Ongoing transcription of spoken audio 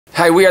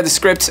Hi, we are The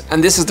Script,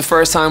 and this is the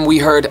first time we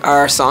heard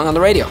our song on the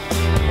radio.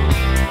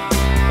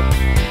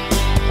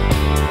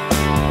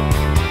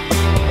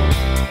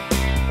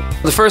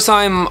 The first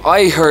time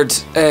I heard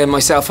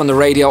myself on the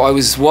radio, I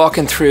was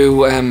walking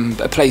through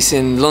a place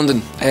in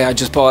London. I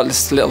just bought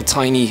this little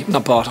tiny,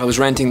 not bought, I was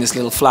renting this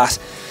little flat.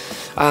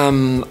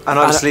 And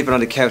I was sleeping on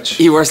the couch.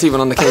 You were sleeping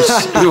on the couch.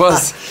 He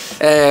was.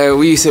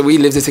 We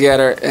lived it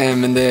together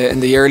in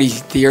the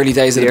early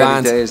days of the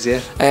band. Early days,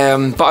 yeah.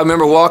 But I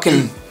remember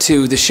walking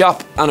to the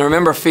shop, and I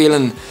remember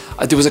feeling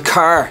there was a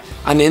car,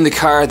 and in the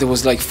car there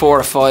was like 4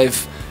 or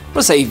 5. I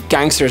would say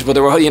gangsters, but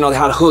they were, they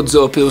had hoods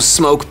up. It was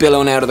smoke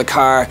billowing out of the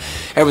car.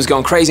 Everyone's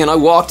going crazy, and I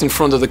walked in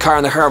front of the car,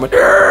 and the car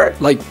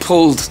went like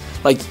pulled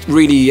like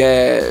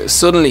really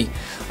suddenly.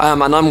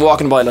 And I'm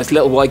walking by, like,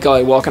 little white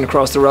guy walking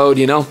across the road,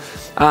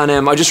 And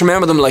I just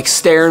remember them like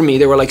staring me.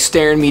 They were like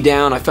staring me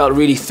down. I felt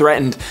really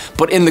threatened.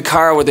 But in the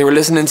car, what they were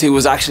listening to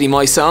was actually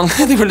my song.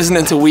 They were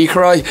listening to We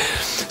Cry.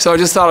 So I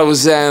just thought it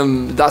was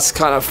that's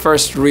kind of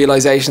first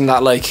realization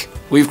that like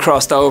we've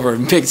crossed over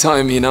big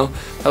time.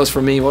 That was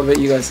for me. What about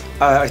you guys?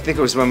 I think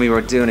it was when we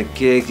were doing a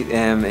gig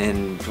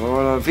in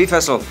V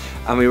Festival,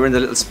 and we were in the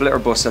little splitter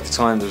bus at the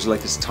time. There was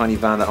like this tiny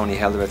van that only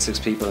held about 6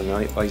 people, and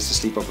I used to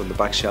sleep up in the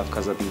back shelf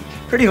because I'd be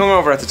pretty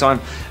hungover at the time.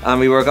 And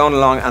we were going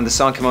along, and the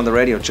song came on the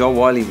radio. Joe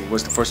Wiley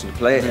was the first one to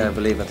play it, I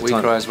believe, at the time.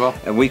 We Cry as well.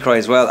 And We Cry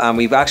as well. And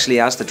we've actually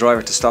asked the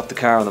driver to stop the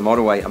car on the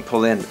motorway and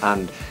pull in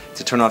and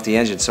to turn off the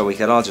engine so we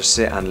could all just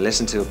sit and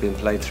listen to it being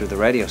played through the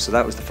radio. So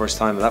that was the first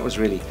time, and that was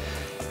really...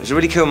 It was a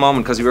really cool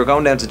moment because we were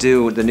going down to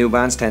do the new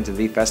band's tent in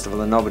V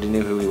Festival and nobody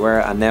knew who we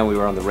were, and now we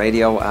were on the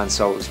radio, and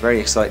so it was very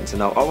exciting to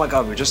know, oh my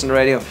god, we're just on the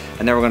radio,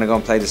 and now we're going to go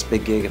and play this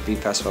big gig at V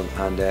Festival,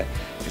 and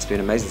it's been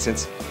amazing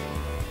since.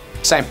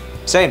 Same.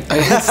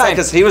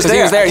 Because he was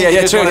there.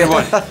 Yeah, true.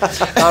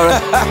 All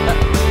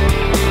right.